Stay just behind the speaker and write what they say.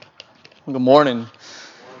Good morning.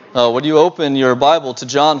 Would you open your Bible to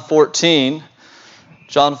John 14?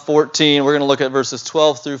 John 14, we're going to look at verses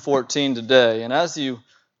 12 through 14 today. And as you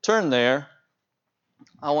turn there,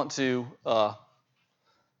 I want to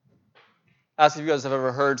ask if you guys have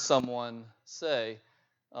ever heard someone say,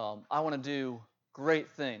 I want to do great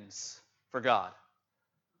things for God.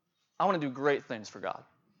 I want to do great things for God.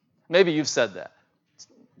 Maybe you've said that. It's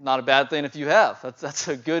not a bad thing if you have. That's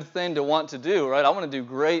a good thing to want to do, right? I want to do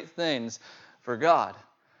great things for God.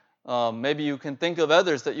 Maybe you can think of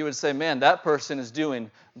others that you would say, man, that person is doing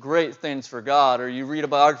great things for God. Or you read a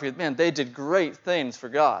biography, man, they did great things for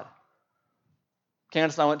God.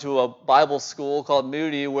 Candace and I went to a Bible school called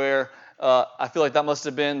Moody where I feel like that must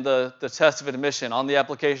have been the test of admission. On the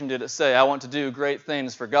application did it say, I want to do great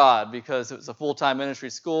things for God, because it was a full-time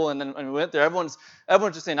ministry school. And then when we went there, everyone's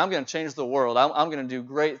just saying, I'm going to change the world. I'm going to do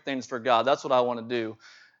great things for God. That's what I want to do.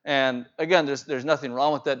 And again, there's nothing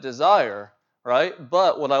wrong with that desire, right?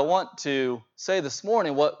 But what I want to say this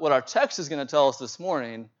morning, what our text is going to tell us this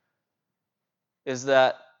morning, is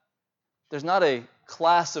that there's not a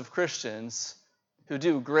class of Christians who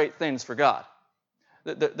do great things for God.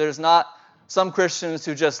 There's not some Christians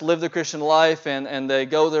who just live the Christian life and they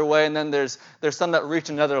go their way, and then there's some that reach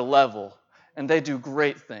another level and they do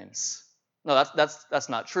great things. No, that's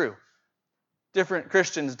not true. Different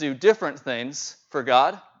Christians do different things for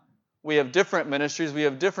God. We have different ministries, we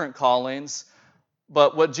have different callings,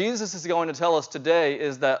 but what Jesus is going to tell us today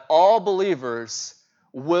is that all believers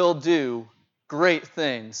will do great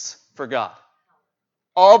things for God.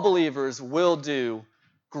 All believers will do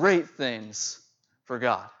great things for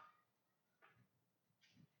God.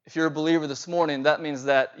 If you're a believer this morning, that means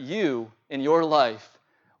that you, in your life,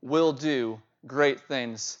 will do great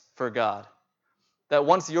things for God. That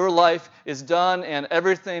once your life is done and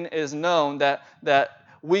everything is known, that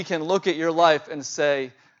we can look at your life and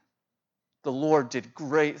say, the Lord did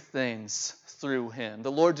great things through him.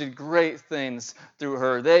 The Lord did great things through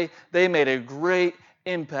her. They made a great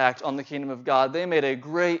impact on the kingdom of God. They made a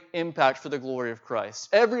great impact for the glory of Christ.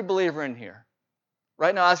 Every believer in here.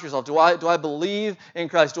 Right now, ask yourself, do I believe in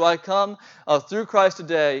Christ? Do I come through Christ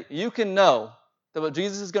today? You can know that what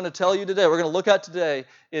Jesus is going to tell you today, we're going to look at today,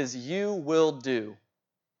 is you will do.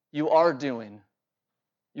 You are doing.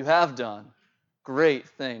 You have done great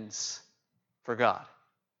things for God.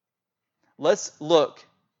 Let's look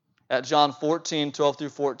at John 14, 12 through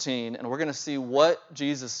 14, and we're going to see what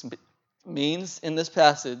Jesus means in this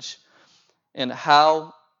passage and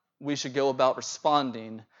how we should go about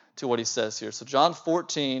responding to what he says here. So John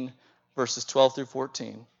 14, verses 12 through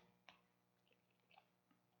 14.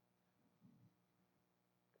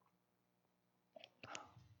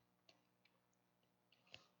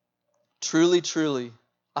 Truly, truly,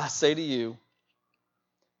 I say to you,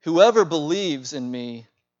 whoever believes in me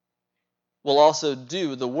will also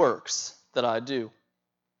do the works that I do.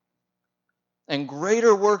 And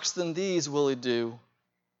greater works than these will he do,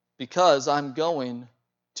 because I'm going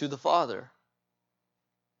to the Father.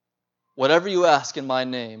 Whatever you ask in my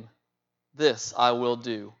name, this I will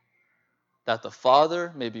do, that the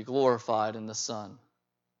Father may be glorified in the Son.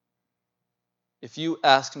 If you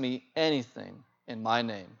ask me anything in my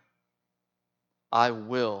name, I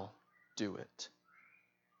will do it.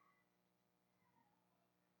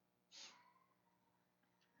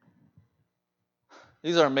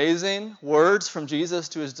 These are amazing words from Jesus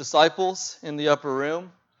to his disciples in the upper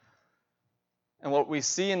room. And what we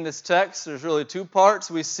see in this text, there's really two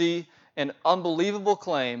parts. We see an unbelievable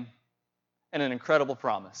claim and an incredible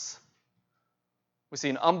promise. We see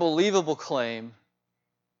an unbelievable claim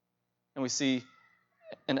and we see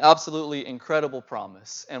an absolutely incredible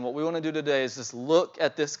promise. And what we want to do today is just look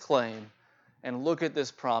at this claim and look at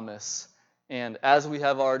this promise. And as we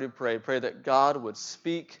have already prayed, pray that God would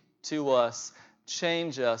speak to us,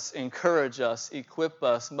 change us, encourage us, equip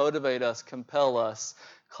us, motivate us, compel us,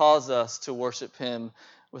 cause us to worship him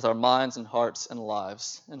with our minds and hearts and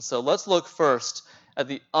lives. And so let's look first at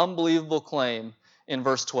the unbelievable claim in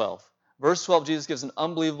verse 12. Verse 12, Jesus gives an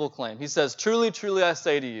unbelievable claim. He says, truly, truly, I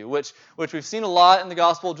say to you, which we've seen a lot in the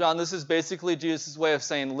Gospel of John. This is basically Jesus' way of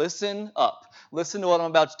saying, listen up. Listen to what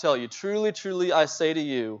I'm about to tell you. Truly, truly, I say to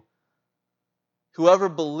you, whoever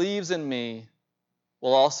believes in me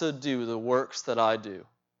will also do the works that I do.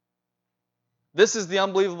 This is the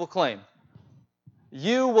unbelievable claim.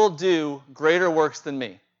 You will do greater works than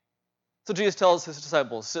me. So Jesus tells his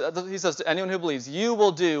disciples, he says to anyone who believes, you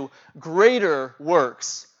will do greater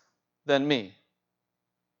works than me.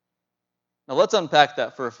 Now let's unpack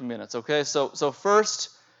that for a few minutes, okay? So first,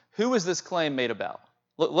 who is this claim made about?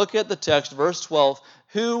 Look at the text, verse 12.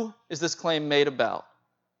 Who is this claim made about?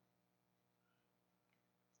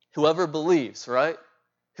 Whoever believes, right?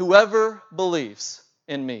 Whoever believes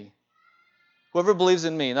in me. Whoever believes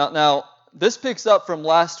in me. Now, this picks up from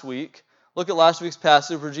last week. Look at last week's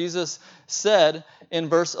passage where Jesus said in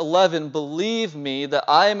verse 11, "Believe me that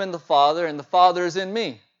I am in the Father and the Father is in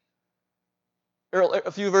me."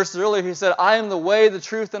 A few verses earlier, he said, "I am the way, the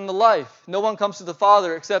truth, and the life. No one comes to the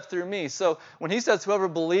Father except through me." So when he says, "Whoever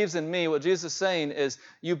believes in me," what Jesus is saying is,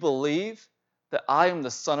 you believe that I am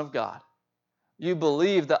the Son of God. You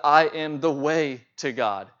believe that I am the way to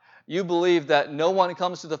God. You believe that no one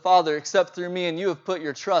comes to the Father except through me, and you have put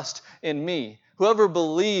your trust in me. Whoever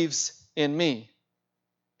believes in me,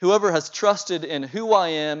 whoever has trusted in who I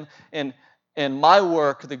am and my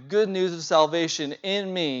work, the good news of salvation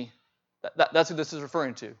in me, that's who this is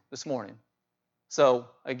referring to this morning. So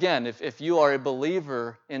again, if you are a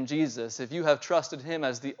believer in Jesus, if you have trusted him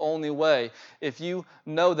as the only way, if you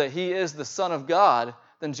know that he is the Son of God,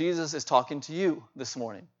 then Jesus is talking to you this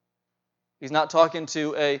morning. He's not talking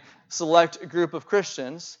to a select group of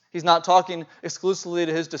Christians. He's not talking exclusively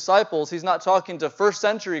to his disciples. He's not talking to first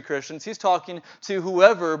century Christians. He's talking to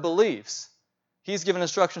whoever believes. He's given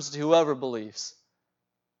instructions to whoever believes.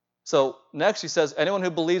 So next he says, anyone who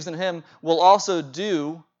believes in him will also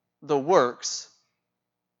do the works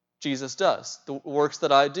Jesus does, the works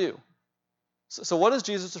that I do. So what is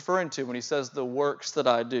Jesus referring to when he says the works that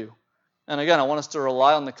I do? And again, I want us to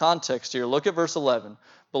rely on the context here. Look at verse 11.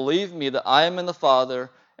 "Believe me that I am in the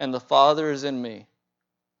Father, and the Father is in me.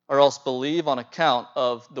 Or else believe on account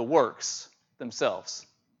of the works themselves."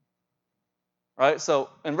 Right? So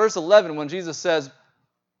in verse 11, when Jesus says,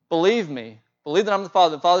 "Believe me, believe that I'm the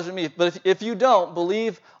Father, the Father's in me," but if you don't,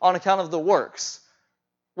 believe on account of the works.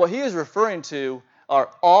 What he is referring to are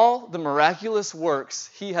all the miraculous works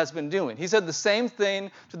he has been doing. He said the same thing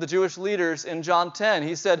to the Jewish leaders in John 10.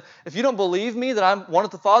 He said, if you don't believe me that I'm one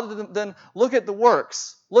with the Father, then look at the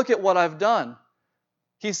works. Look at what I've done.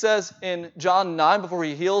 He says in John 9, before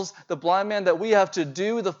he heals the blind man, that we have to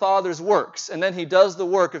do the Father's works. And then he does the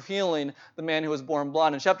work of healing the man who was born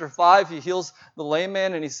blind. In chapter 5, he heals the lame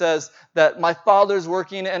man, and he says that my Father's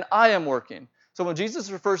working and I am working. So when Jesus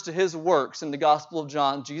refers to his works in the Gospel of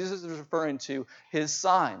John, Jesus is referring to his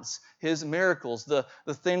signs, his miracles, the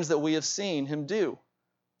things that we have seen him do.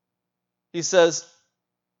 He says,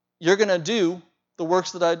 you're going to do the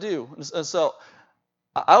works that I do. And so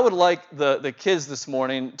I would like the kids this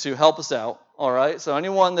morning to help us out, all right? So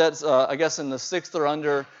anyone that's, I guess, in the 6th or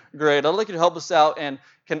under grade, I'd like you to help us out. And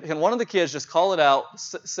can one of the kids just call it out,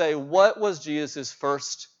 say, what was Jesus'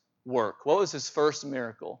 first work? What was his first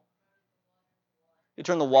miracle? He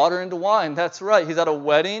turned the water into wine. That's right. He's at a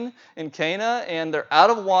wedding in Cana, and they're out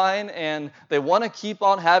of wine, and they want to keep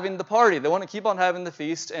on having the party. They want to keep on having the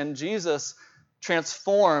feast, and Jesus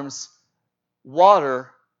transforms water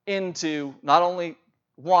into not only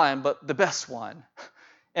wine, but the best wine,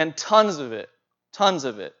 and tons of it.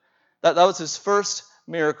 That was his first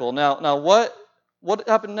miracle. Now what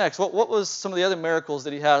happened next? What was some of the other miracles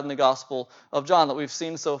that he had in the Gospel of John that we've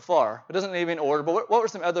seen so far? It doesn't even order, but what were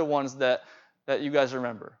some other ones that you guys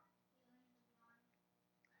remember?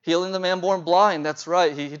 Healing the man born blind. That's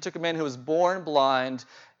right. He took a man who was born blind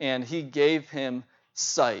and he gave him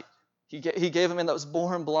sight. He gave a man that was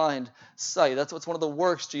born blind sight. That's what's one of the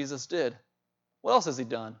works Jesus did. What else has he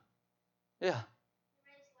done? Yeah.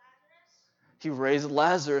 He raised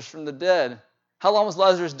Lazarus from the dead. How long was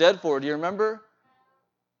Lazarus dead for? Do you remember?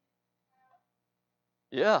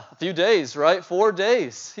 Yeah, a few days, right? 4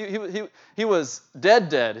 days. He was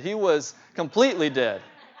dead. He was completely dead.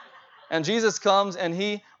 And Jesus comes and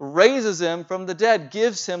he raises him from the dead,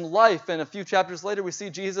 gives him life. And a few chapters later, we see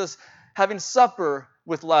Jesus having supper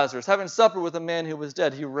with Lazarus, having supper with a man who was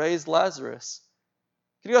dead. He raised Lazarus.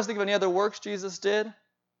 Can you guys think of any other works Jesus did?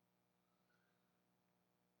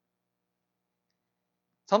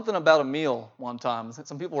 Something about a meal one time.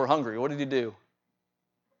 Some people were hungry. What did he do?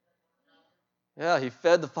 Yeah, he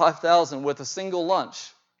fed the 5,000 with a single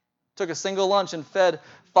lunch. Took a single lunch and fed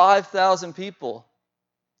 5,000 people.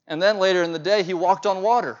 And then later in the day, he walked on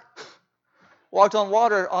water. Walked on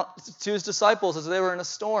water to his disciples as they were in a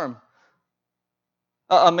storm.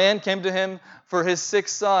 A man came to him for his sick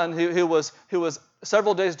son who was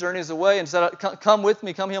several days' journeys away and said, come with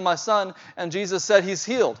me, come heal my son. And Jesus said he's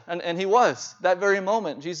healed. And he was. That very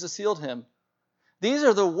moment, Jesus healed him. These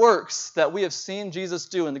are the works that we have seen Jesus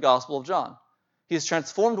do in the Gospel of John. He's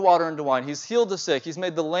transformed water into wine. He's healed the sick. He's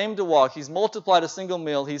made the lame to walk. He's multiplied a single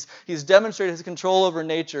meal. He's demonstrated his control over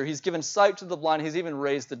nature. He's given sight to the blind. He's even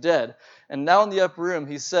raised the dead. And now in the upper room,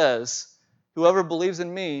 he says, whoever believes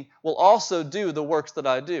in me will also do the works that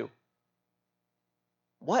I do.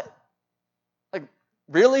 What? Like,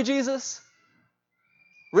 really, Jesus?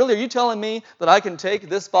 Really, are you telling me that I can take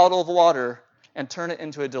this bottle of water and turn it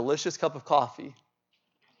into a delicious cup of coffee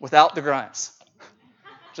without the grinds?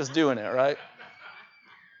 Just doing it, right?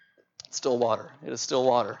 It's still water. It is still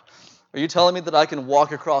water. Are you telling me that I can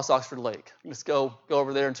walk across Oxford Lake? Just go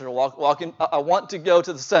over there and sort of walk in. I want to go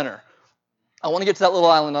to the center. I want to get to that little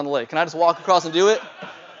island on the lake. Can I just walk across and do it?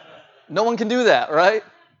 No one can do that, right?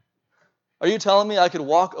 Are you telling me I could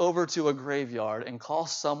walk over to a graveyard and call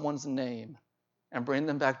someone's name and bring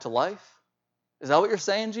them back to life? Is that what you're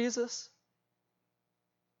saying, Jesus?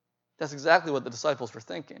 That's exactly what the disciples were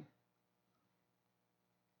thinking.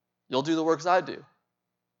 You'll do the works I do.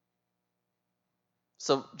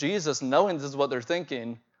 So Jesus, knowing this is what they're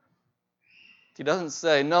thinking, he doesn't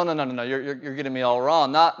say, no, you're getting me all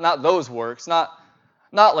wrong. Not those works, not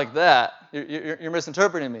like that. You're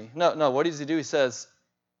misinterpreting me. No, what does he do? He says,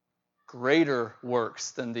 greater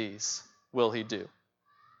works than these will he do.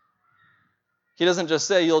 He doesn't just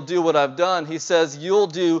say, you'll do what I've done. He says, you'll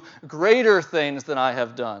do greater things than I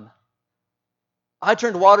have done. I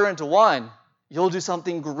turned water into wine. You'll do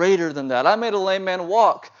something greater than that. I made a lame man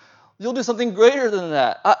walk. You'll do something greater than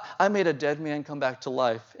that. I made a dead man come back to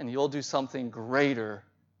life, and you'll do something greater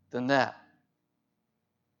than that.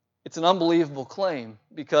 It's an unbelievable claim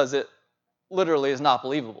because it literally is not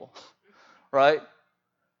believable, right?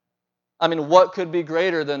 I mean, what could be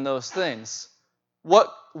greater than those things?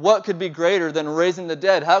 What could be greater than raising the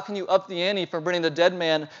dead? How can you up the ante for bringing the dead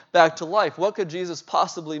man back to life? What could Jesus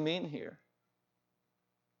possibly mean here?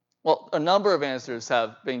 Well, a number of answers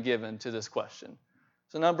have been given to this question.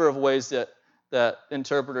 There's a number of ways that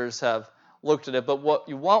interpreters have looked at it, but what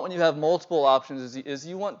you want when you have multiple options is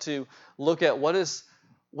you want to look at what is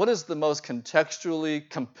the most contextually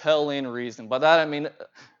compelling reason. By that I mean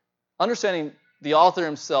understanding the author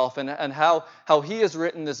himself and how he has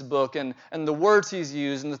written this book and the words he's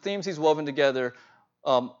used and the themes he's woven together.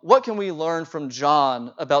 What can we learn from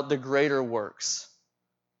John about the greater works?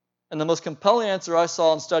 And the most compelling answer I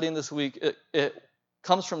saw in studying this week, it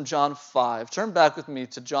comes from John 5. Turn back with me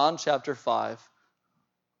to John chapter 5.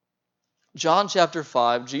 John chapter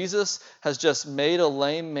 5, Jesus has just made a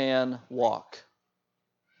lame man walk.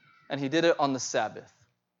 And he did it on the Sabbath.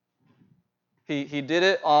 He did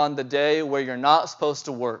it on the day where you're not supposed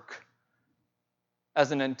to work,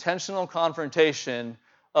 as an intentional confrontation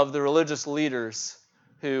of the religious leaders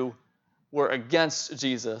who were against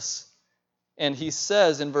Jesus. And he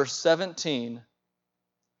says in verse 17,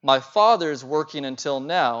 my Father is working until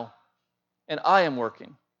now, and I am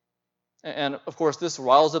working. And of course, this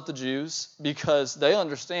riles up the Jews because they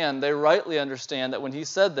rightly understand that when he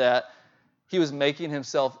said that, he was making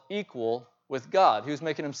himself equal with God. He was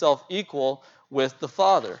making himself equal with the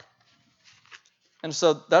Father. And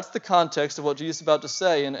so that's the context of what Jesus is about to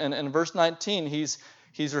say. And in verse 19, he's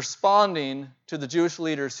responding to the Jewish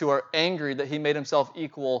leaders who are angry that he made himself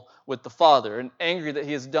equal with the Father and angry that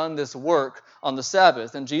he has done this work on the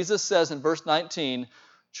Sabbath. And Jesus says in verse 19,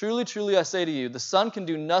 truly, truly, I say to you, the Son can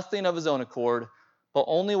do nothing of his own accord, but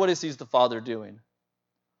only what he sees the Father doing.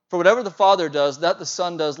 For whatever the Father does, that the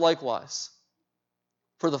Son does likewise.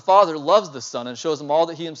 For the Father loves the Son and shows him all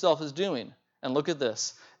that he himself is doing. And look at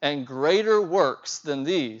this. And greater works than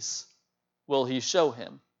these will he show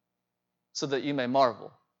him, so that you may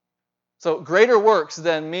marvel. So greater works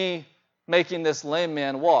than me making this lame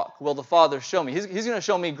man walk will the Father show me. He's going to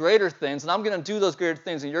show me greater things, and I'm going to do those greater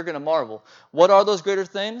things, and you're going to marvel. What are those greater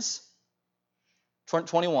things?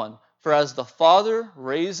 21. For as the Father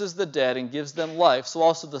raises the dead and gives them life, so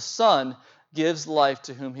also the Son gives life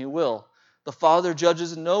to whom he will. The Father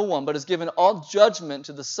judges no one, but has given all judgment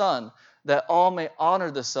to the Son, that all may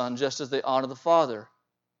honor the Son just as they honor the Father.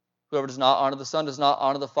 Whoever does not honor the Son does not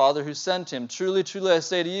honor the Father who sent him. Truly, truly, I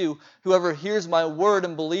say to you, whoever hears my word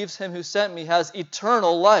and believes him who sent me has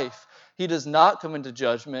eternal life. He does not come into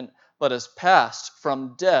judgment, but has passed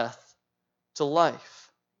from death to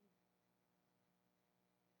life.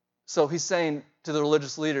 So he's saying to the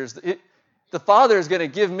religious leaders, the Father is going to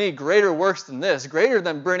give me greater works than this, greater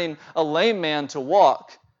than bringing a lame man to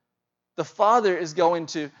walk. The Father is going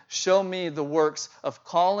to show me the works of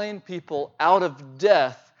calling people out of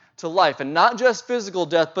death to life. And not just physical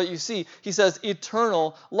death, but you see, he says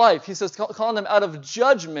eternal life. He says calling them out of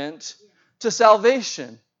judgment to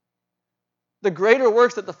salvation. The greater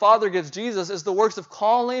works that the Father gives Jesus is the works of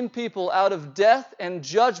calling people out of death and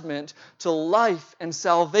judgment to life and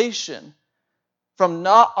salvation. From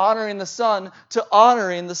not honoring the Son to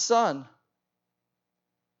honoring the Son.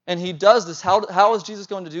 And he does this. How is Jesus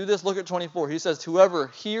going to do this? Look at 24. He says, whoever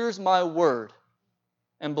hears my word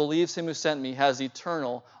and believes him who sent me has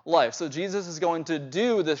eternal life. So Jesus is going to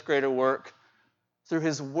do this greater work through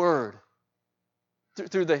his word,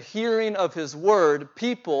 through the hearing of his word,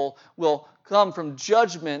 people will come from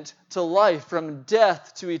judgment to life, from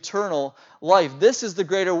death to eternal life. This is the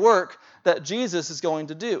greater work that Jesus is going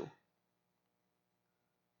to do.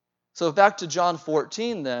 So back to John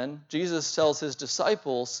 14 then, Jesus tells his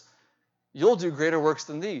disciples, you'll do greater works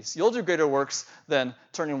than these. You'll do greater works than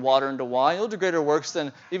turning water into wine. You'll do greater works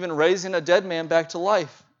than even raising a dead man back to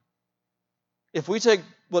life. If we take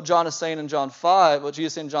what John is saying in John 5, what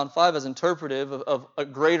Jesus is saying in John 5 as interpretive of a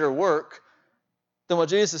greater work, then what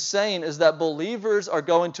Jesus is saying is that believers are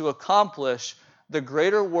going to accomplish the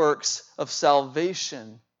greater works of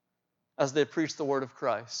salvation as they preach the word of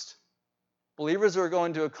Christ. Believers are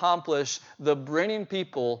going to accomplish the bringing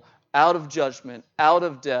people out of judgment, out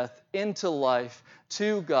of death, into life,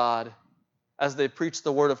 to God, as they preach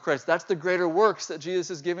the word of Christ. That's the greater works that Jesus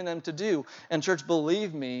is giving them to do. And church,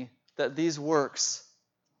 believe me that these works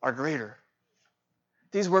are greater.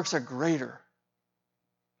 These works are greater.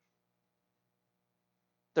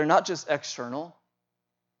 They're not just external.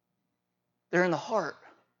 They're in the heart.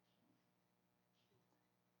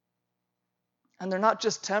 And they're not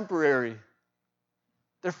just temporary.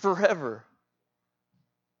 They're forever.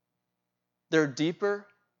 They're deeper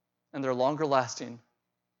and they're longer lasting.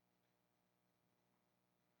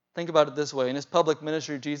 Think about it this way. In his public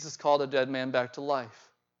ministry, Jesus called a dead man back to life.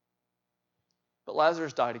 But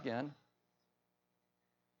Lazarus died again.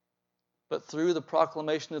 But through the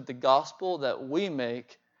proclamation of the gospel that we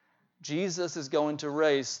make, Jesus is going to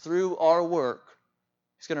raise, through our work,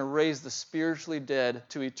 he's going to raise the spiritually dead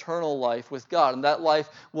to eternal life with God. And that life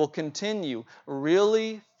will continue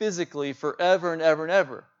really, physically, forever and ever and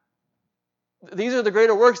ever. These are the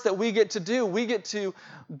greater works that we get to do. We get to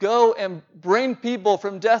go and bring people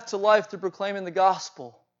from death to life through proclaiming the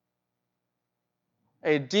gospel.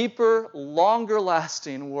 A deeper,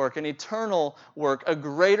 longer-lasting work, an eternal work, a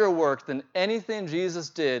greater work than anything Jesus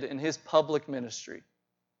did in his public ministry.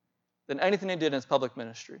 Than anything he did in his public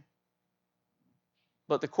ministry.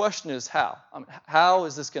 But the question is how? How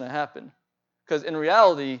is this going to happen? Because in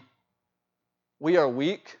reality, we are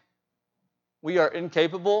weak. We are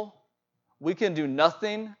incapable. We can do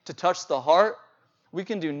nothing to touch the heart. We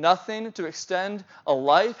can do nothing to extend a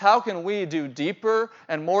life. How can we do deeper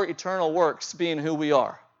and more eternal works being who we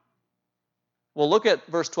are? Well, look at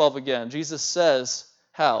verse 12 again. Jesus says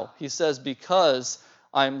how? He says, because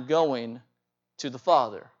I'm going to the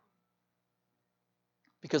Father.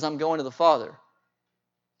 Because I'm going to the Father.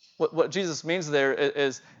 What Jesus means there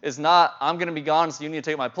is not, I'm going to be gone, so you need to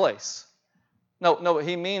take my place. No, what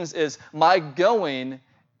he means is, my going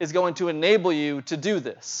is going to enable you to do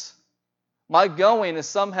this. My going is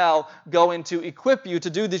somehow going to equip you to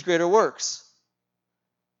do these greater works.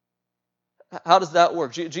 How does that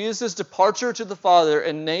work? Jesus' departure to the Father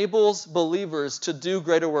enables believers to do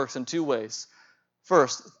greater works in two ways.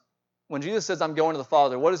 First, when Jesus says, I'm going to the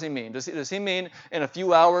Father, what does he mean? Does he mean in a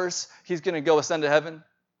few hours he's going to go ascend to heaven?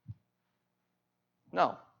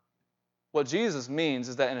 No. What Jesus means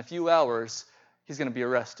is that in a few hours he's going to be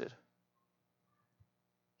arrested.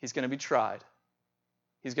 He's going to be tried.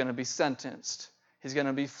 He's going to be sentenced. He's going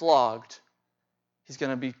to be flogged. He's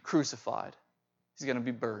going to be crucified. He's going to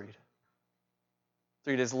be buried.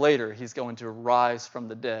 3 days later, he's going to rise from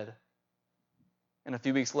the dead. And a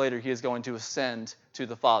few weeks later, he is going to ascend to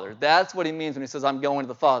the Father. That's what he means when he says, I'm going to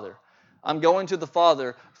the Father. I'm going to the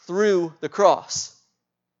Father through the cross.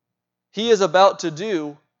 He is about to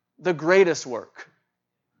do the greatest work.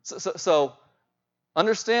 So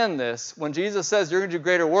understand this. When Jesus says you're going to do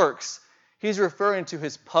greater works, he's referring to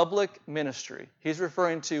his public ministry. He's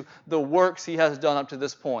referring to the works he has done up to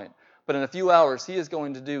this point. But in a few hours, he is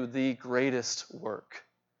going to do the greatest work.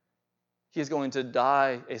 He is going to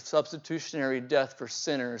die a substitutionary death for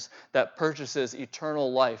sinners that purchases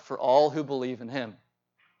eternal life for all who believe in him.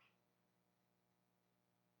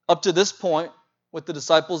 Up to this point, with the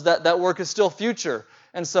disciples, that work is still future.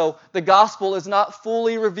 And so the gospel is not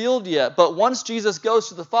fully revealed yet. But once Jesus goes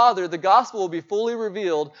to the Father, the gospel will be fully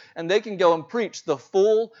revealed, and they can go and preach the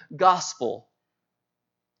full gospel.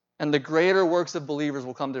 And the greater works of believers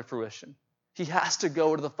will come to fruition. He has to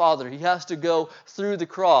go to the Father. He has to go through the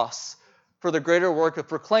cross for the greater work of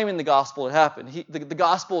proclaiming the gospel to happen. The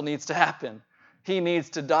gospel needs to happen. He needs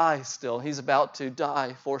to die still. He's about to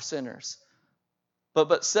die for sinners.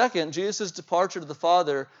 But second, Jesus' departure to the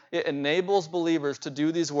Father, it enables believers to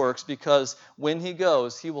do these works because when he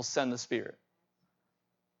goes, he will send the Spirit.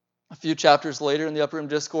 A few chapters later in the Upper Room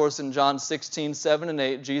Discourse in John 16, 7 and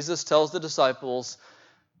 8, Jesus tells the disciples,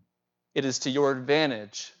 it is to your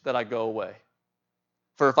advantage that I go away.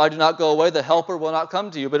 For if I do not go away, the Helper will not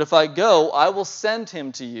come to you. But if I go, I will send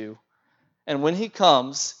him to you. And when he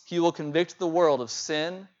comes, he will convict the world of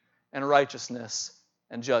sin and righteousness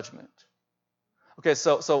and judgment. Okay,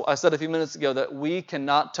 so I said a few minutes ago that we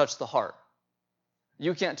cannot touch the heart.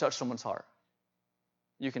 You can't touch someone's heart.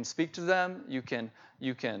 You can speak to them. You can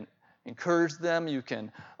encourage them. You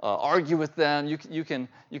can argue with them. You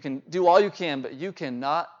can do all you can, but you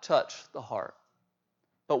cannot touch the heart.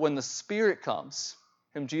 But when the Spirit comes,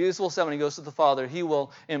 whom Jesus will send when he goes to the Father, he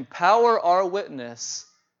will empower our witness.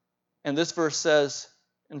 And this verse says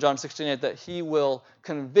in John 16:8 that he will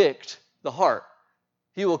convict the heart.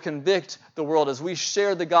 He will convict the world. As we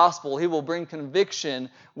share the gospel, he will bring conviction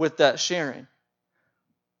with that sharing.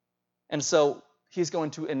 And so he's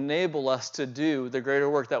going to enable us to do the greater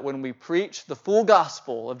work, that when we preach the full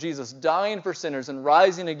gospel of Jesus dying for sinners and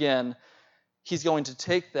rising again, he's going to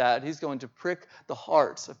take that, he's going to prick the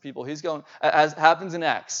hearts of people. He's going, as happens in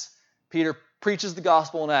Acts, Peter preaches the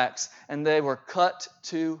gospel in Acts, and they were cut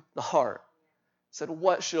to the heart. Said,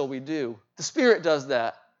 what shall we do? The Spirit does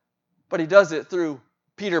that, but he does it through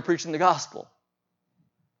Peter preaching the gospel.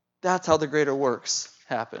 That's how the greater works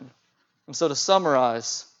happen. And so to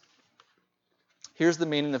summarize, here's the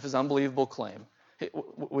meaning of his unbelievable claim.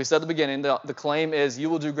 We said at the beginning, the claim is,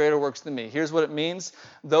 you will do greater works than me. Here's what it means.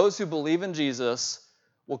 Those who believe in Jesus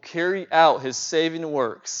will carry out his saving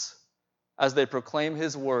works as they proclaim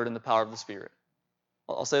his word in the power of the Spirit.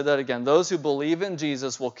 I'll say that again. Those who believe in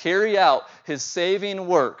Jesus will carry out his saving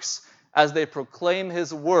works as they proclaim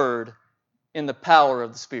his word in the power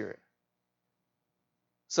of the Spirit.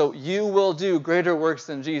 So you will do greater works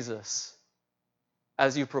than Jesus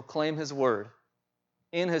as you proclaim his word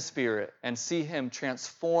in his Spirit and see him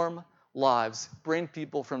transform lives, bring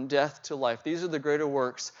people from death to life. These are the greater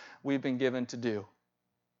works we've been given to do.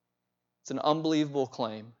 It's an unbelievable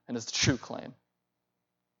claim, and it's a true claim.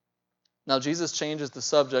 Now, Jesus changes the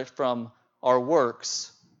subject from our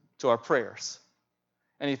works to our prayers.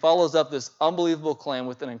 And he follows up this unbelievable claim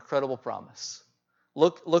with an incredible promise.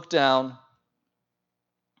 Look down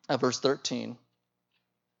at verse 13.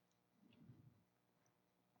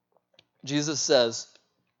 Jesus says,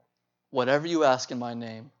 whatever you ask in my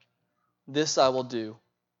name, this I will do,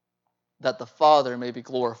 that the Father may be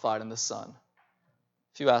glorified in the Son.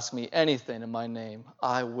 If you ask me anything in my name,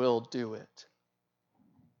 I will do it.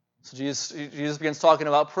 So Jesus begins talking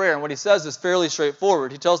about prayer, and what he says is fairly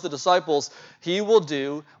straightforward. He tells the disciples he will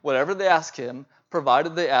do whatever they ask him,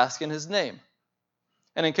 provided they ask in his name.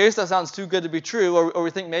 And in case that sounds too good to be true, or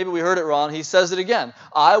we think maybe we heard it wrong, he says it again.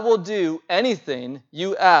 I will do anything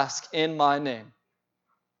you ask in my name.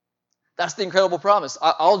 That's the incredible promise.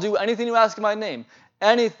 I'll do anything you ask in my name.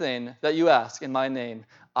 Anything that you ask in my name,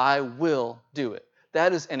 I will do it.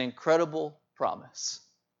 That is an incredible promise.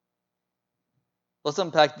 Let's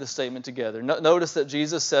unpack this statement together. Notice that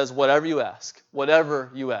Jesus says, whatever you ask.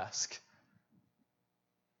 Whatever you ask.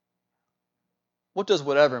 What does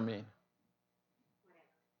whatever mean?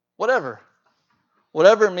 Whatever.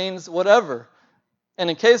 Whatever means whatever.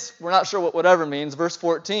 And in case we're not sure what whatever means, verse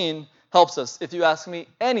 14 helps us. If you ask me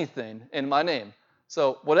anything in my name.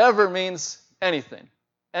 So whatever means anything.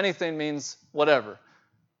 Anything means whatever.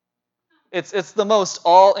 It's the most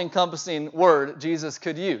all-encompassing word Jesus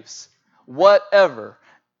could use. Whatever.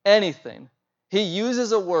 Anything. He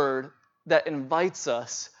uses a word that invites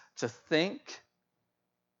us to think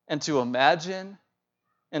and to imagine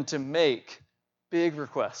and to make big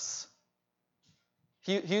requests.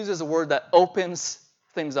 He uses a word that opens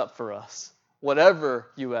things up for us. Whatever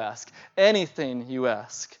you ask, anything you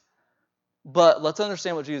ask. But let's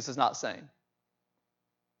understand what Jesus is not saying.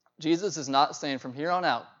 Jesus is not saying from here on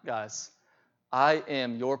out, guys, I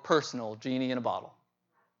am your personal genie in a bottle.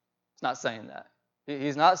 He's not saying that.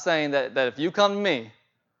 He's not saying that if you come to me,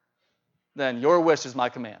 then your wish is my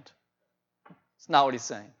command. It's not what he's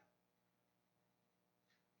saying.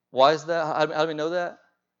 Why is that? How do we know that?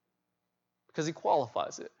 Because he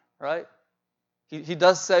qualifies it, right? He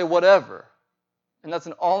does say whatever. And that's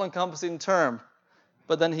an all-encompassing term.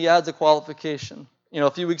 But then he adds a qualification.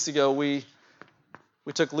 A few weeks ago, we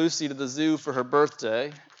took Lucy to the zoo for her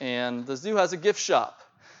birthday, and the zoo has a gift shop.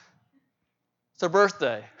 It's her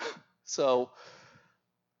birthday. So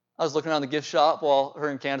I was looking around the gift shop while her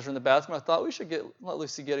and Candace were in the bathroom. I thought we should let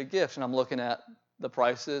Lucy get a gift. And I'm looking at the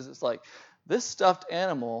prices. It's like, this stuffed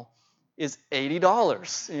animal is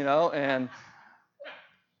 $80, and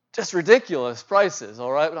just ridiculous prices,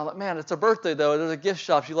 all right? But I'm like, man, it's her birthday, though. There's a gift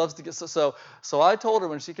shop. She loves to get so I told her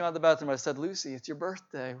when she came out of the bathroom, I said, Lucy, it's your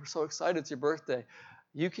birthday. We're so excited it's your birthday.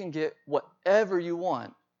 You can get whatever you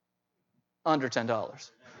want under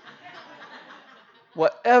 $10.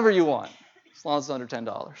 Whatever you want, as long as it's under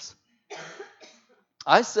 $10.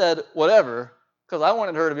 I said whatever Because I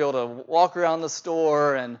wanted her to be able to walk around the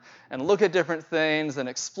store and look at different things and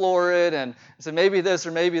explore it and say maybe this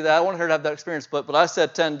or maybe that. I wanted her to have that experience, but I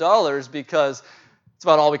said $10 because it's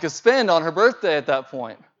about all we could spend on her birthday at that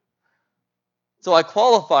point. So I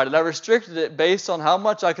qualified it. I restricted it based on how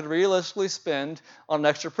much I could realistically spend on an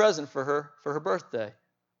extra present for her birthday.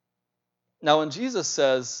 Now, when Jesus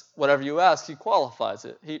says, whatever you ask, he qualifies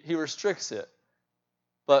it. He restricts it.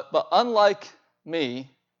 But unlike me,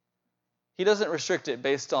 he doesn't restrict it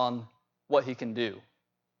based on what he can do.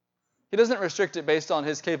 He doesn't restrict it based on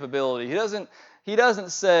his capability. He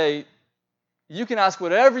doesn't say, you can ask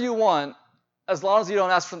whatever you want as long as you don't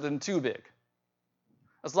ask for something too big.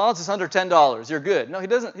 As long as it's under $10, you're good. No, he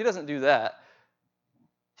doesn't do that.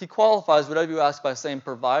 He qualifies whatever you ask by saying,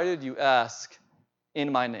 provided you ask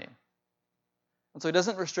in my name. And so he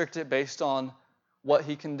doesn't restrict it based on what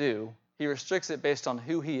he can do. He restricts it based on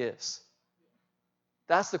who he is.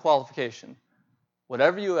 That's the qualification.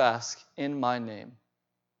 Whatever you ask in my name.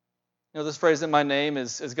 You know, this phrase, in my name,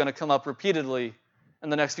 is going to come up repeatedly in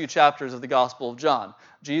the next few chapters of the Gospel of John.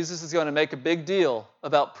 Jesus is going to make a big deal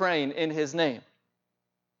about praying in his name.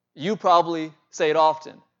 You probably say it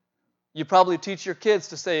often. You probably teach your kids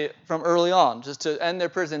to say it from early on, just to end their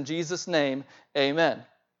prayers in Jesus' name, amen.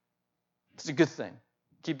 It's a good thing.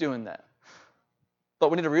 Keep doing that.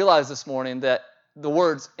 But we need to realize this morning that the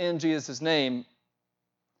words in Jesus' name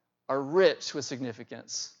are rich with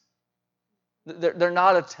significance. They're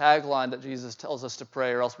not a tagline that Jesus tells us to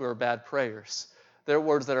pray or else we were bad prayers. They're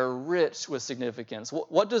words that are rich with significance.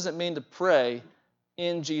 What does it mean to pray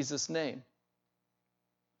in Jesus' name?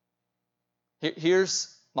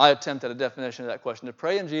 Here's my attempt at a definition of that question. To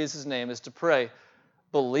pray in Jesus' name is to pray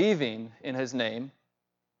believing in his name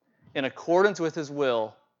in accordance with his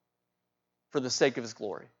will for the sake of his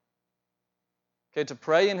glory. Okay, to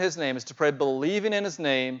pray in his name is to pray believing in his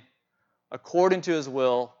name according to his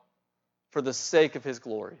will for the sake of his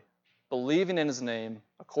glory. Believing in his name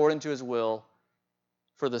according to his will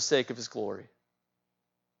for the sake of his glory.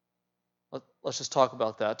 Let's just talk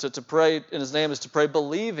about that. To pray in his name is to pray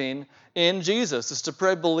believing in Jesus. It's to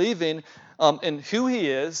pray believing in who he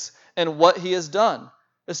is and what he has done.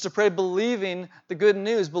 It's to pray believing the good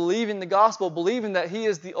news, believing the gospel, believing that he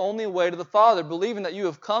is the only way to the Father, believing that you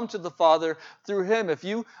have come to the Father through him. If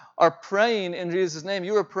you are praying in Jesus' name,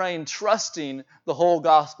 you are praying trusting the whole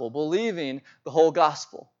gospel, believing the whole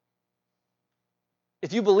gospel.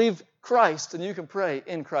 If you believe Christ, then you can pray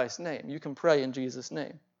in Christ's name. You can pray in Jesus'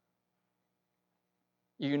 name.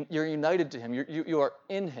 You're united to him. You are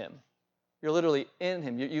in him. You're literally in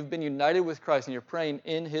him. You've been united with Christ, and you're praying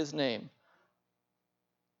in his name.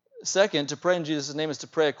 Second, to pray in Jesus' name is to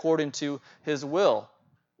pray according to his will.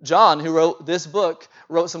 John, who wrote this book,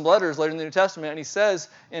 wrote some letters later in the New Testament, and he says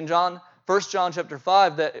in 1 John chapter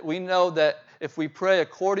 5 that we know that if we pray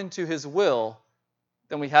according to his will,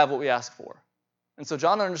 then we have what we ask for. And so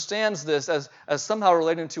John understands this as somehow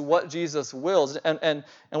relating to what Jesus wills. And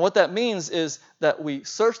what that means is that we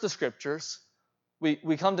search the Scriptures,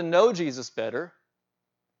 we come to know Jesus better,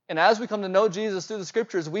 and as we come to know Jesus through the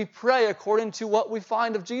Scriptures, we pray according to what we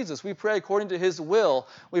find of Jesus. We pray according to his will.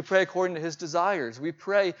 We pray according to his desires. We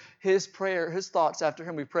pray his prayer, his thoughts after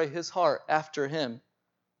him. We pray his heart after him.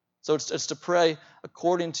 So it's to pray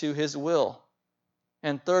according to his will.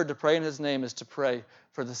 And third, to pray in his name is to pray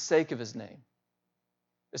for the sake of his name.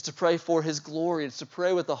 It's to pray for his glory. It's to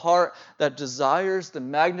pray with a heart that desires the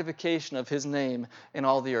magnification of his name in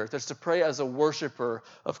all the earth. It's to pray as a worshiper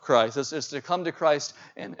of Christ. It's to come to Christ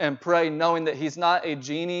and pray knowing that he's not a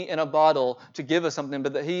genie in a bottle to give us something,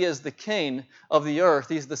 but that he is the king of the earth.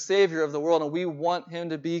 He's the savior of the world, and we want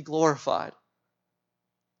him to be glorified.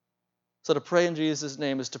 So to pray in Jesus'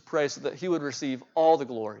 name is to pray so that he would receive all the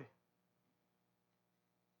glory.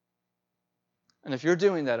 And if you're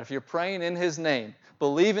doing that, if you're praying in his name,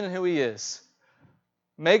 believing in who he is,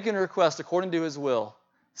 making a request according to his will,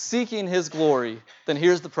 seeking his glory, then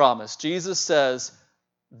here's the promise. Jesus says,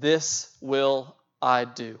 "This will I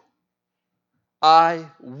do." I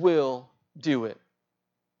will do it.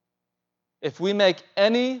 If we make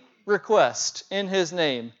any request in his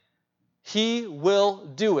name, he will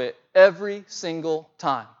do it every single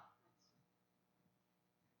time.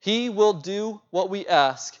 He will do what we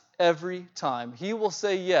ask every time. He will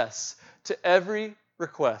say yes to every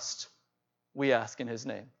request we ask in his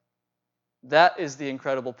name. That is the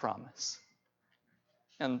incredible promise.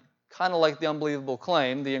 And kind of like the unbelievable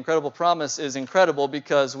claim, the incredible promise is incredible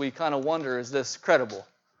because we kind of wonder, is this credible?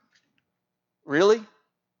 Really?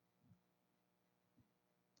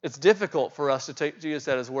 It's difficult for us to take Jesus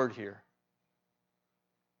at his word here.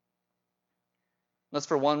 That's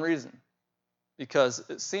for one reason. Because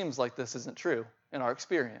it seems like this isn't true. in our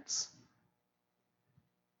experience.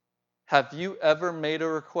 Have you ever made a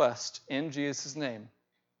request in Jesus' name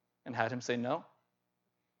and had him say no?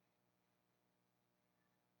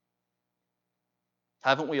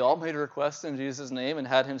 Haven't we all made a request in Jesus' name and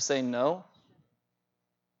had him say no?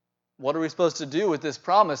 What are we supposed to do with this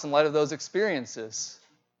promise in light of those experiences?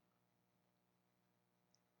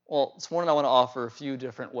 Well, this morning I want to offer a few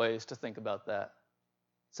different ways to think about that.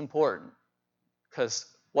 It's important, because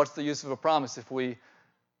what's the use of a promise if we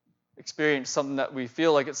experience something that we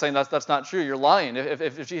feel like it's saying that's not true? You're lying.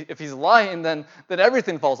 If he's lying, then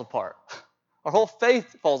everything falls apart. Our whole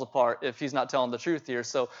faith falls apart if he's not telling the truth here.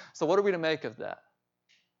 So what are we to make of that?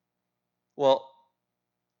 Well,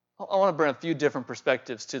 I want to bring a few different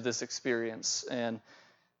perspectives to this experience and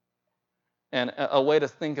a way to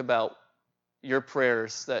think about your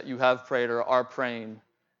prayers that you have prayed or are praying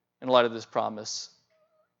in light of this promise.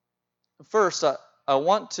 First, I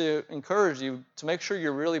want to encourage you to make sure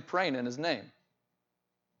you're really praying in his name.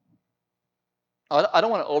 I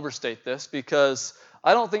don't want to overstate this, because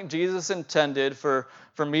I don't think Jesus intended for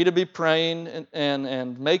me to be praying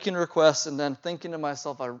and making requests and then thinking to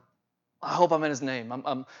myself, I hope I'm in his name.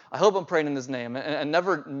 I hope I'm praying in his name, and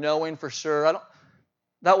never knowing for sure.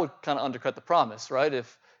 That would kind of undercut the promise, right?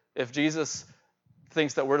 If Jesus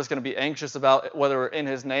thinks that we're just going to be anxious about whether we're in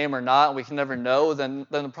his name or not, and we can never know, then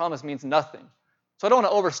the promise means nothing. So I don't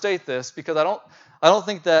want to overstate this, because I don't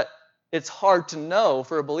think that it's hard to know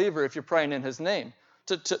for a believer if you're praying in his name.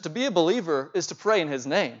 To be a believer is to pray in his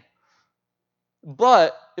name.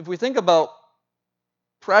 But if we think about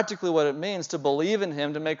practically what it means to believe in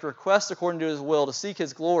him, to make requests according to his will, to seek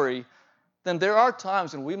his glory, then there are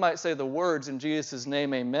times when we might say the words in Jesus'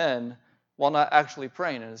 name, amen, while not actually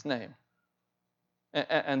praying in his name.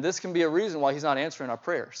 And this can be a reason why he's not answering our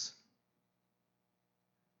prayers.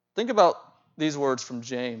 Think about these words from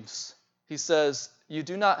James. He says, you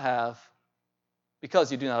do not have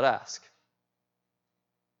because you do not ask.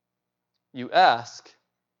 You ask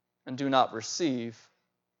and do not receive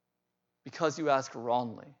because you ask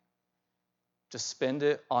wrongly, to spend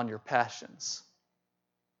it on your passions.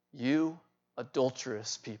 You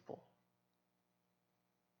adulterous people.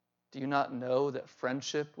 Do you not know that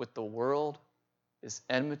friendship with the world is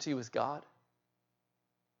enmity with God?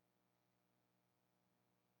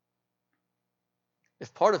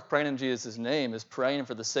 If part of praying in Jesus' name is praying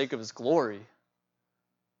for the sake of his glory,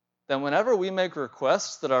 then whenever we make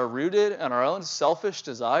requests that are rooted in our own selfish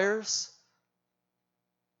desires,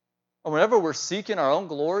 or whenever we're seeking our own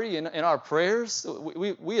glory in our prayers,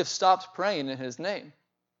 we have stopped praying in his name.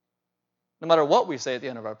 No matter what we say at the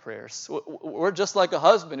end of our prayers. We're just like a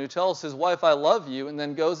husband who tells his wife, I love you, and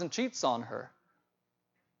then goes and cheats on her.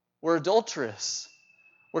 We're adulterous.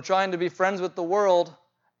 We're trying to be friends with the world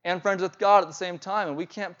and friends with God at the same time, and we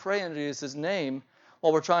can't pray in Jesus' name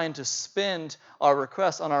while we're trying to spend our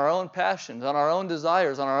requests on our own passions, on our own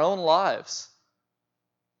desires, on our own lives.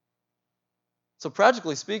 So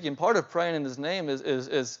practically speaking, part of praying in his name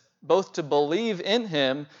is both to believe in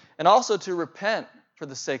him and also to repent for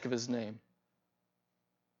the sake of his name.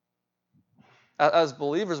 As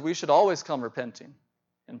believers, we should always come repenting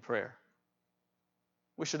in prayer.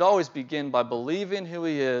 We should always begin by believing who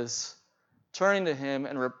he is, turning to him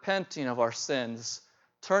and repenting of our sins,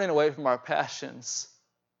 turning away from our passions,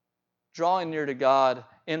 drawing near to God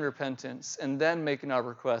in repentance, and then making our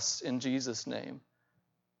requests in Jesus' name.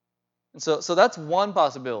 And so that's one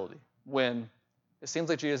possibility when it seems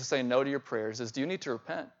like Jesus is saying no to your prayers, is do you need to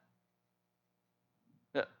repent?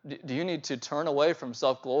 Do you need to turn away from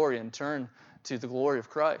self-glory and turn to the glory of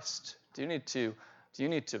Christ? Do you need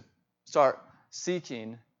to start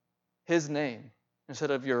seeking his name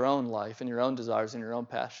instead of your own life and your own desires and your own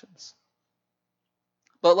passions?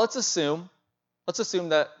 But let's assume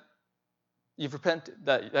that you've repented,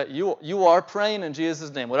 that you are praying in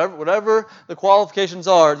Jesus' name. Whatever the qualifications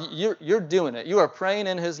are, you're doing it. You are praying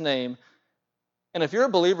in his name. And if you're a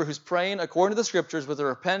believer who's praying according to the Scriptures with a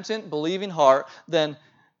repentant, believing heart, then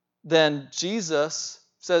Jesus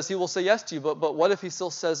says he will say yes to you. But what if he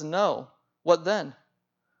still says no? What then?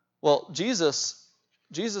 Well, Jesus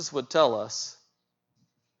would tell us,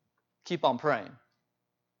 keep on praying.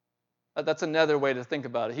 That's another way to think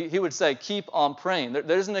about it. He would say, keep on praying.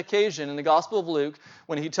 There's an occasion in the Gospel of Luke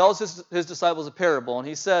when he tells his disciples a parable, and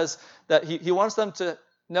he says that he wants them to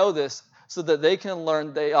know this so that they can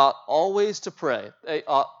learn they ought always to pray. They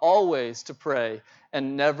ought always to pray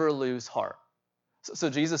and never lose heart. So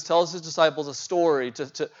Jesus tells his disciples a story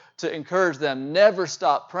to encourage them, never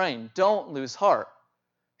stop praying. Don't lose heart.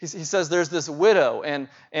 He says there's this widow,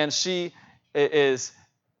 and she is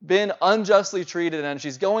been unjustly treated, and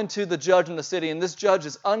she's going to the judge in the city, and this judge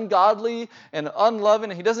is ungodly and unloving,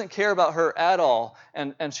 and he doesn't care about her at all.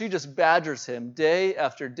 And she just badgers him day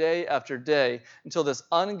after day after day until this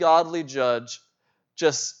ungodly judge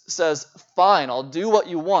just says, fine, I'll do what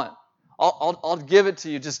you want. I'll give it to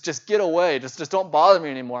you. Just get away. Just don't bother me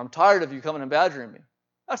anymore. I'm tired of you coming and badgering me.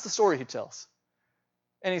 That's the story he tells.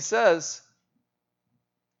 And he says,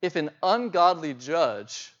 if an ungodly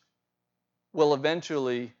judge will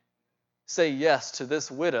eventually say yes to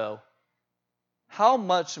this widow, how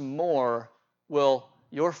much more will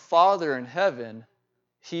your Father in heaven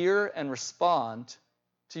hear and respond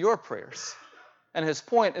to your prayers? And his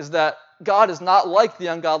point is that God is not like the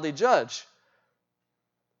ungodly judge.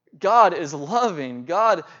 God is loving.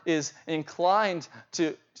 God is inclined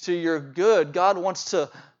to your good. God wants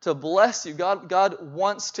to bless you. God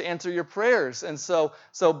wants to answer your prayers. And so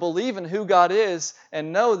believe in who God is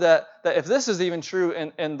and know that if this is even true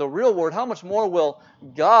in the real world, how much more will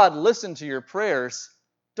God listen to your prayers?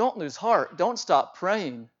 Don't lose heart. Don't stop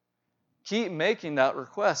praying. Keep making that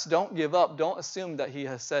request. Don't give up. Don't assume that he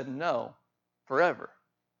has said no forever.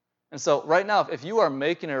 And so right now, if you are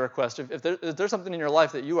making a request, if there's something in your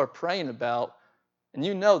life that you are praying about, and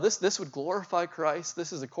you know this would glorify Christ,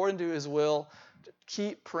 this is according to his will,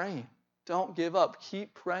 keep praying. Don't give up.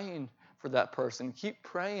 Keep praying for that person. Keep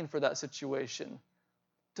praying for that situation.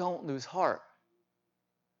 Don't lose heart.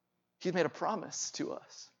 He's made a promise to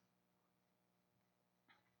us.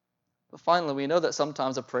 But finally, we know that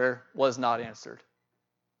sometimes a prayer was not answered.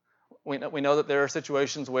 We know that there are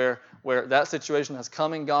situations where that situation has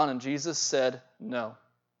come and gone and Jesus said no.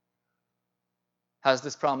 Has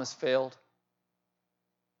this promise failed?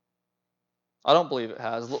 I don't believe it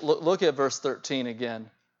has. Look at verse 13 again.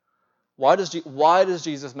 Why does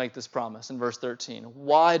Jesus make this promise in verse 13?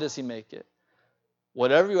 Why does he make it?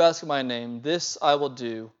 Whatever you ask in my name, this I will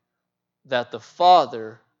do, that the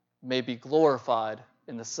Father may be glorified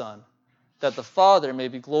in the Son. That the Father may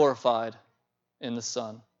be glorified in the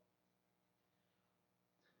Son.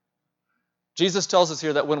 Jesus tells us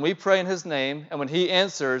here that when we pray in his name and when he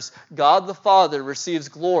answers, God the Father receives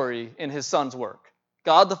glory in his Son's work.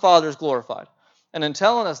 God the Father is glorified. And in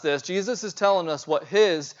telling us this, Jesus is telling us what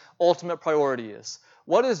his ultimate priority is.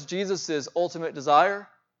 What is Jesus' ultimate desire?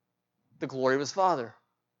 The glory of his Father.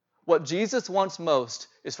 What Jesus wants most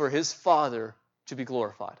is for his Father to be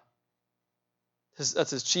glorified.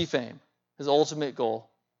 That's his chief aim, his ultimate goal.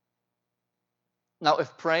 Now,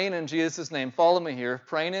 if praying in Jesus' name, follow me here, if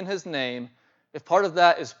praying in his name, if part of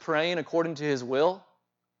that is praying according to his will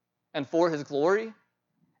and for his glory,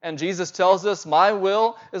 and Jesus tells us, my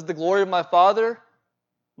will is the glory of my Father,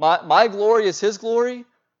 my glory is his glory,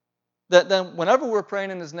 then whenever we're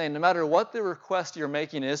praying in his name, no matter what the request you're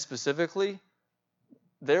making is specifically,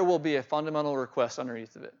 there will be a fundamental request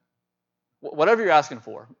underneath of it. Whatever you're asking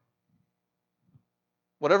for,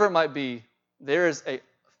 whatever it might be, there is a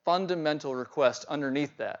fundamental request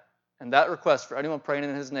underneath that. And that request for anyone praying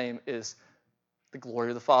in his name is the glory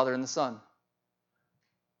of the Father and the Son.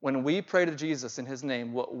 When we pray to Jesus in his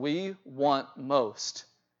name, what we want most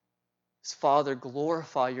is, Father,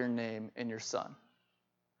 glorify your name in your Son.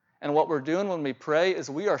 And what we're doing when we pray is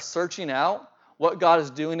we are searching out what God is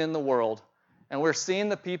doing in the world. And we're seeing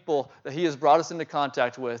the people that he has brought us into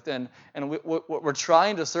contact with. And we're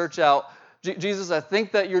trying to search out, Jesus, I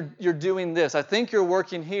think that you're doing this. I think you're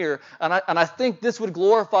working here. And I think this would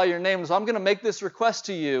glorify your name. So I'm going to make this request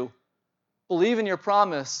to you. Believe in your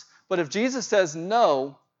promise. But if Jesus says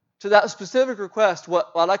no to that specific request,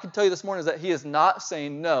 what I can tell you this morning is that he is not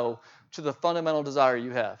saying no to the fundamental desire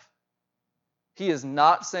you have. He is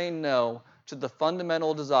not saying no to the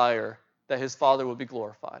fundamental desire that his Father would be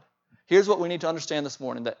glorified. Here's what we need to understand this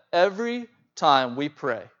morning, that every time we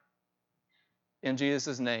pray in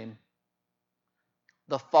Jesus' name,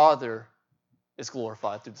 the Father is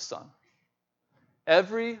glorified through the Son.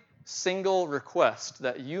 Every single request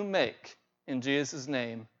that you make in Jesus'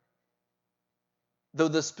 name, though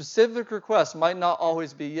the specific request might not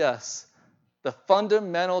always be yes, the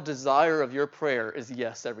fundamental desire of your prayer is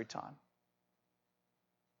yes every time.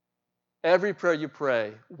 Every prayer you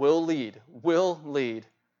pray will lead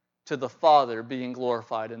to the Father being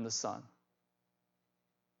glorified in the Son.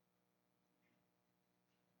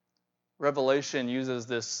 Revelation uses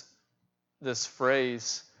this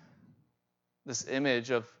phrase, this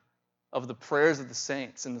image of the prayers of the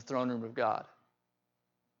saints in the throne room of God.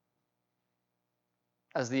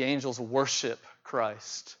 As the angels worship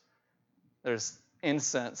Christ, there's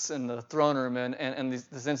incense in the throne room, and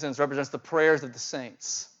this incense represents the prayers of the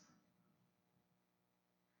saints.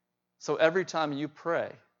 So every time you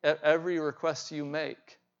pray, every request you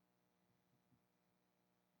make,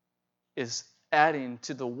 is adding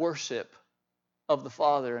to the worship of the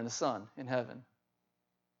Father and the Son in heaven.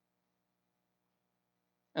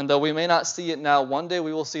 And though we may not see it now, one day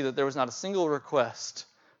we will see that there was not a single request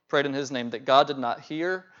prayed in His name that God did not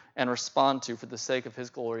hear and respond to for the sake of His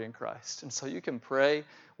glory in Christ. And so you can pray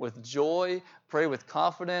with joy, pray with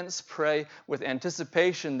confidence, pray with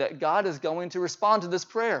anticipation that God is going to respond to this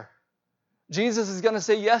prayer. Jesus is going to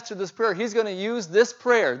say yes to this prayer. He's going to use this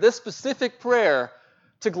prayer, this specific prayer,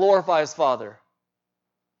 to glorify His Father.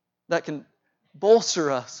 That can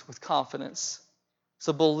bolster us with confidence.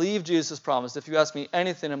 So believe Jesus' promise. If you ask me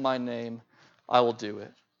anything in my name, I will do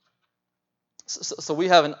it. So we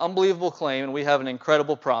have an unbelievable claim and we have an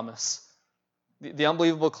incredible promise. The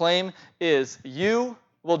unbelievable claim is, you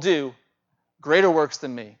will do greater works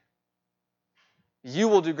than me. You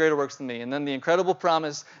will do greater works than me. And then the incredible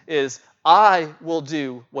promise is, I will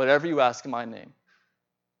do whatever you ask in my name.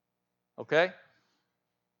 Okay?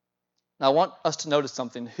 Now I want us to notice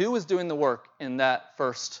something. Who is doing the work in that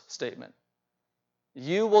first statement?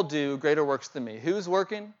 You will do greater works than me. Who's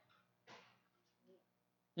working?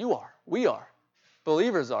 You are. We are.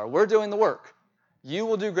 Believers are. We're doing the work. You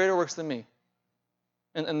will do greater works than me.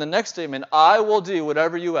 And the next statement, I will do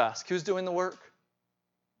whatever you ask. Who's doing the work?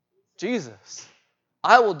 Jesus.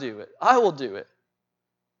 I will do it. I will do it.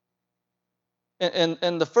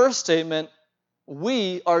 And the first statement,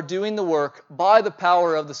 we are doing the work by the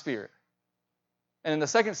power of the Spirit. And in the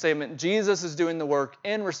second statement, Jesus is doing the work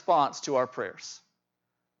in response to our prayers.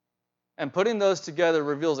 And putting those together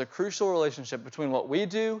reveals a crucial relationship between what we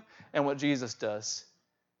do and what Jesus does.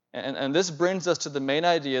 And this brings us to the main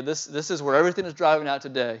idea. This is where everything is driving out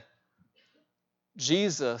today.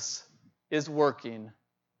 Jesus is working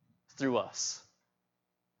through us.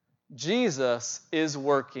 Jesus is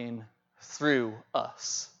working through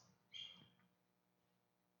us.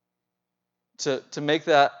 To make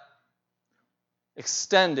that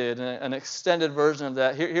extended, an extended version of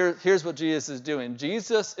that, here's what Jesus is doing.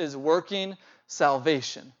 Jesus is working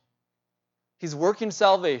salvation. He's working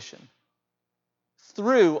salvation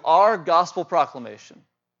through our gospel proclamation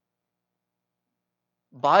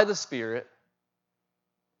by the Spirit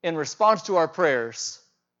in response to our prayers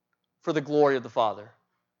for the glory of the Father.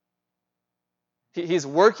 He's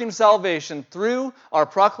working salvation through our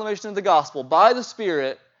proclamation of the gospel by the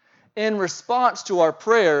Spirit in response to our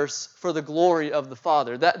prayers for the glory of the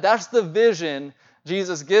Father. That's the vision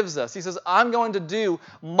Jesus gives us. He says, I'm going to do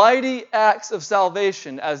mighty acts of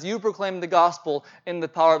salvation as you proclaim the gospel in the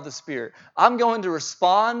power of the Spirit. I'm going to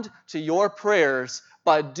respond to your prayers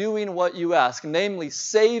by doing what you ask, namely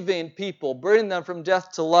saving people, bringing them from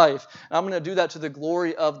death to life. And I'm going to do that to the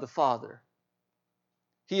glory of the Father.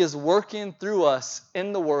 He is working through us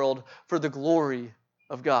in the world for the glory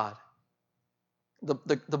of God.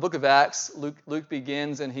 The book of Acts, Luke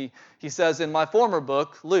begins, and he says, in my former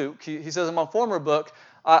book, Luke, he says, in my former book,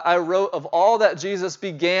 I wrote of all that Jesus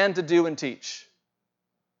began to do and teach.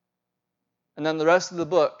 And then the rest of the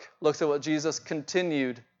book looks at what Jesus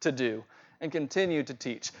continued to do and continued to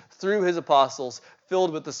teach through His apostles,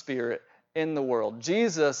 filled with the Spirit in the world.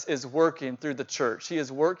 Jesus is working through the church. He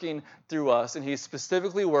is working through us, and He's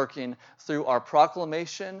specifically working through our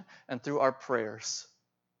proclamation and through our prayers.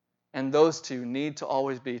 And those two need to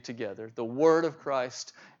always be together. The word of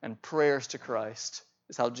Christ and prayers to Christ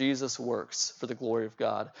is how Jesus works for the glory of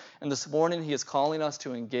God. And this morning, He is calling us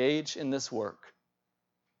to engage in this work.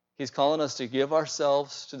 He's calling us to give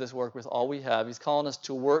ourselves to this work with all we have. He's calling us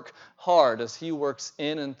to work hard as He works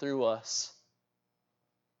in and through us.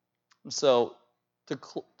 And so, to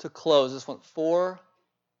close, I just want 4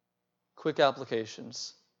 quick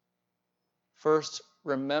applications. First,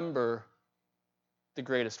 remember the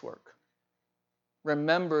greatest work.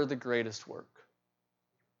 Remember the greatest work.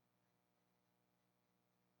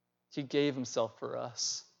 He gave Himself for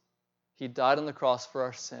us. He died on the cross for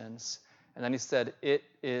our sins. And then He said, it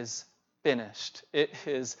is finished. It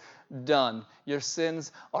is done. Your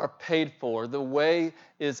sins are paid for. The way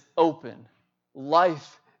is open.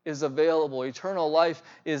 Life is available. Eternal life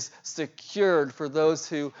is secured for those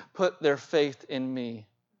who put their faith in me.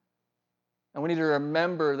 And we need to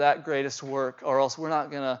remember that greatest work, or else we're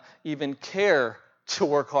not going to even care to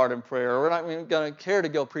work hard in prayer. We're not even going to care to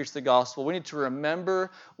go preach the gospel. We need to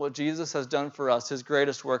remember what Jesus has done for us, His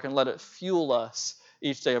greatest work, and let it fuel us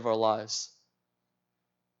each day of our lives.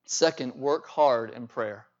 Second, work hard in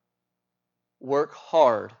prayer. Work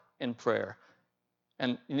hard in prayer.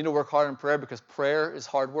 And you need to work hard in prayer because prayer is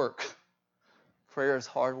hard work. Prayer is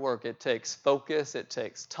hard work. It takes focus, it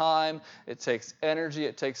takes time, it takes energy,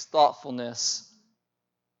 it takes thoughtfulness.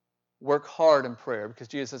 Work hard in prayer because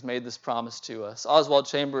Jesus has made this promise to us. Oswald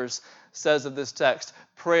Chambers says of this text,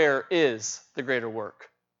 prayer is the greater work.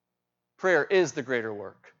 Prayer is the greater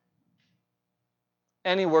work.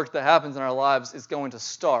 Any work that happens in our lives is going to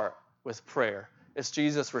start with prayer. It's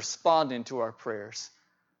Jesus responding to our prayers.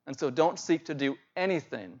 And so don't seek to do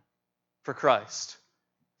anything for Christ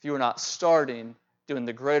if you are not starting doing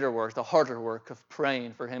the greater work, the harder work of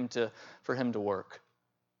praying for Him to work.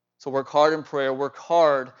 So work hard in prayer, work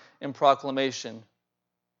hard in proclamation.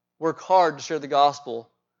 Work hard to share the gospel.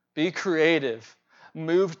 Be creative.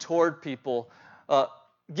 Move toward people.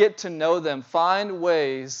 Get to know them. Find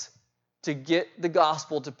ways to get the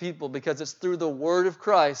gospel to people because it's through the word of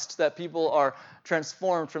Christ that people are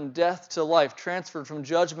transformed from death to life, transferred from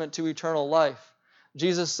judgment to eternal life.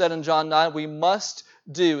 Jesus said in John 9, we must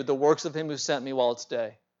do the works of Him who sent me while it's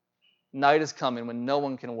day. Night is coming when no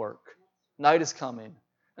one can work. Night is coming.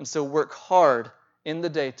 And so work hard in the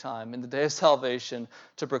daytime, in the day of salvation,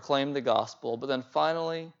 to proclaim the gospel. But then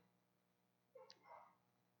finally,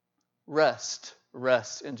 rest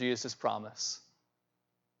in Jesus' promise.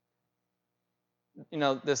 You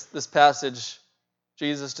know, this passage,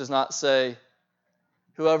 Jesus does not say,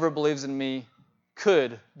 whoever believes in me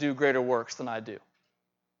could do greater works than I do.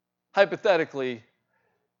 Hypothetically,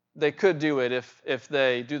 they could do it if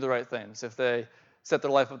they do the right things, if they set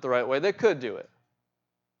their life up the right way. They could do it.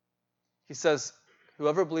 He says,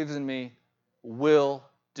 whoever believes in me will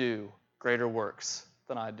do greater works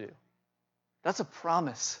than I do. That's a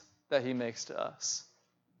promise that He makes to us.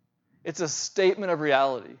 It's a statement of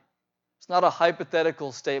reality. It's not a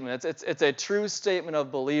hypothetical statement. It's a true statement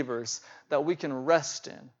of believers that we can rest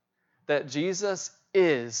in, that Jesus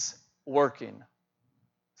is working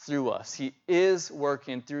through us. He is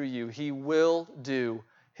working through you. He will do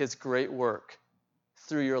His great work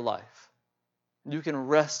through your life. You can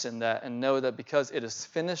rest in that and know that because it is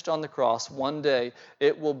finished on the cross, one day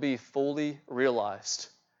it will be fully realized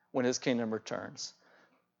when His kingdom returns.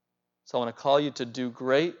 So I want to call you to do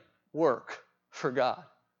great work for God.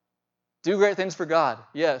 Do great things for God,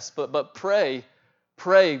 yes, but pray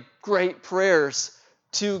great prayers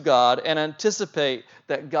to God and anticipate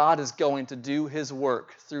that God is going to do His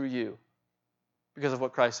work through you because of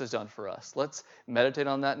what Christ has done for us. Let's meditate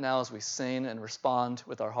on that now as we sing and respond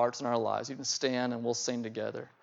with our hearts and our lives. You can stand and we'll sing together.